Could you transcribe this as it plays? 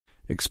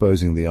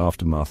exposing the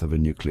aftermath of a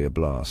nuclear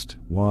blast.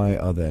 Why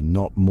are there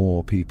not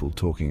more people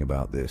talking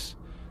about this?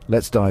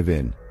 Let's dive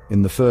in.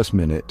 In the first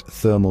minute,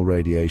 thermal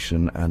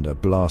radiation and a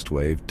blast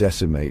wave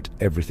decimate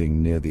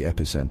everything near the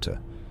epicenter.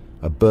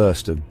 A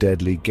burst of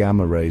deadly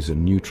gamma rays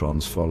and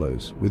neutrons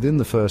follows. Within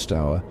the first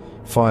hour,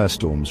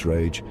 firestorms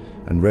rage,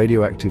 and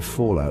radioactive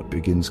fallout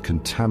begins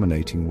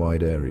contaminating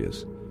wide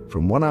areas.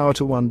 From 1 hour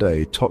to 1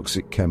 day,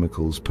 toxic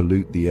chemicals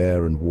pollute the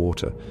air and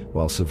water,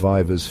 while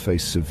survivors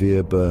face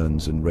severe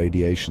burns and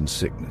radiation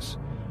sickness.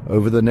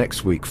 Over the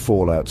next week,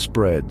 fallout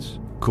spreads,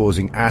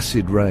 causing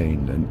acid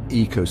rain and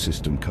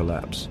ecosystem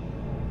collapse.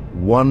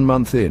 1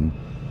 month in,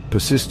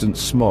 persistent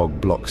smog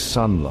blocks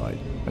sunlight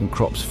and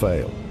crops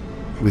fail.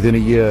 Within a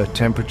year,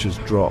 temperatures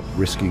drop,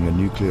 risking a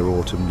nuclear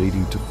autumn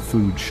leading to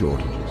food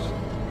shortages.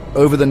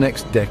 Over the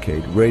next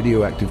decade,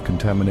 radioactive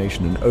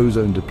contamination and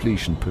ozone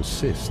depletion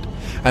persist.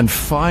 And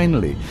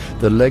finally,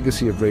 the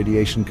legacy of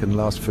radiation can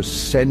last for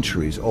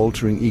centuries,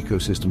 altering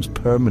ecosystems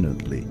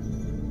permanently.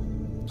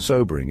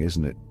 Sobering,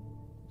 isn't it?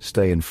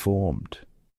 Stay informed.